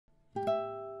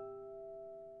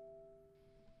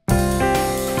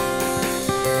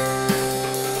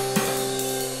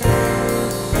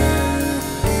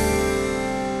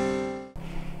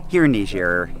Here in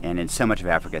Niger and in so much of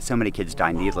Africa, so many kids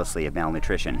die needlessly of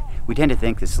malnutrition. We tend to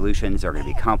think the solutions are going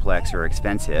to be complex or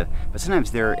expensive, but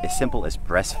sometimes they're as simple as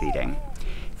breastfeeding.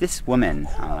 This woman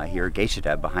here,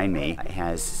 Geishita, behind me,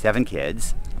 has 7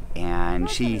 kids, and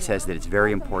she says that it's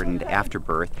very important after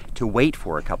birth to wait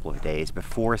for a couple of days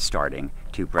before starting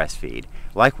to breastfeed.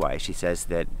 Likewise, she says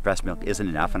that breast milk isn't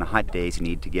enough. On hot days, you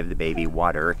need to give the baby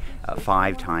water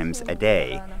 5 times a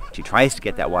day. She tries to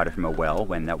get that water from a well.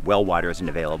 When that well water isn't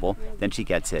available, then she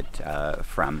gets it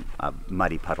from a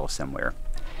muddy puddle somewhere.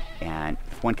 And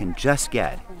if one can just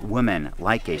get women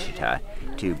like Geishita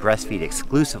to breastfeed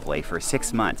exclusively for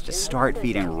 6 months, to start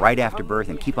feeding right after birth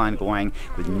and keep on going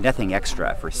with nothing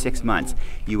extra for 6 months,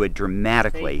 you would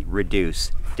dramatically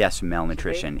reduce deaths from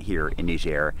malnutrition here in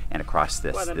Niger and across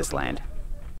this land.